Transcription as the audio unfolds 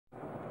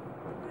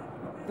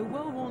The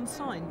well-worn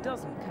sign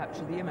doesn't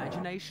capture the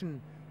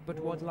imagination, but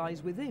what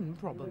lies within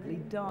probably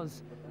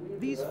does.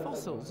 These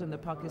fossils in the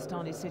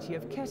Pakistani city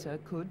of Quetta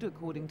could,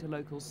 according to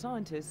local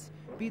scientists,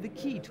 be the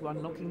key to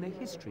unlocking the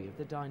history of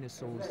the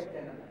dinosaurs.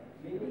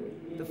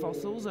 The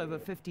fossils, over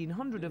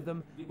 1,500 of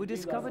them, were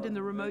discovered in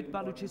the remote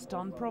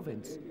Baluchistan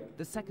province,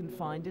 the second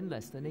find in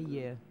less than a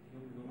year.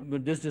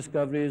 This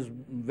discovery is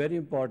very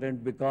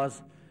important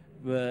because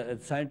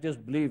scientists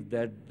believe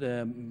that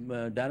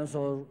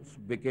dinosaurs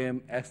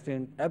became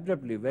extinct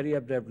abruptly, very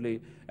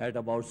abruptly, at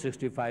about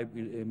 65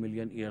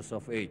 million years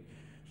of age.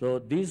 So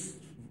these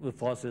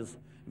fossils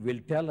will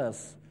tell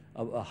us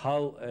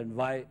how and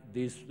why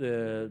these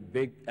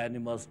big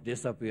animals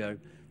disappeared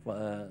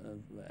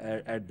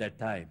at that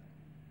time.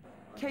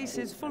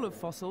 Cases full of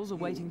fossils are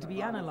waiting to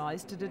be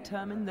analysed to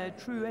determine their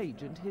true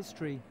age and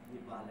history.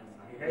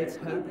 It's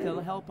hoped they'll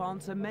help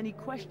answer many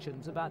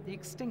questions about the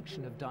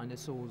extinction of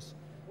dinosaurs.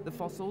 The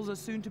fossils are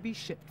soon to be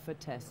shipped for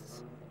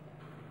tests.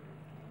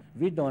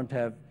 We don't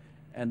have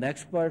an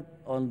expert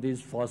on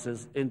these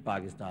fossils in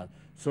Pakistan,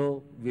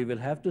 so we will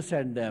have to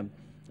send them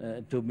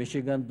to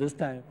Michigan this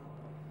time.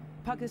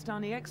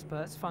 Pakistani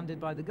experts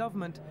funded by the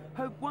government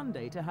hope one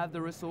day to have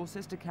the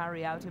resources to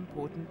carry out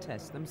important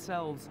tests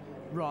themselves,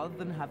 rather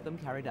than have them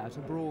carried out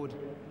abroad.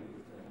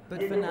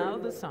 But for now,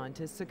 the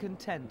scientists are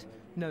content,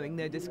 knowing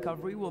their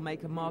discovery will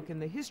make a mark in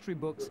the history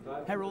books,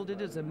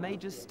 heralded as a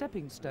major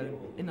stepping stone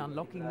in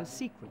unlocking the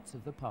secrets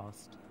of the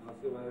past.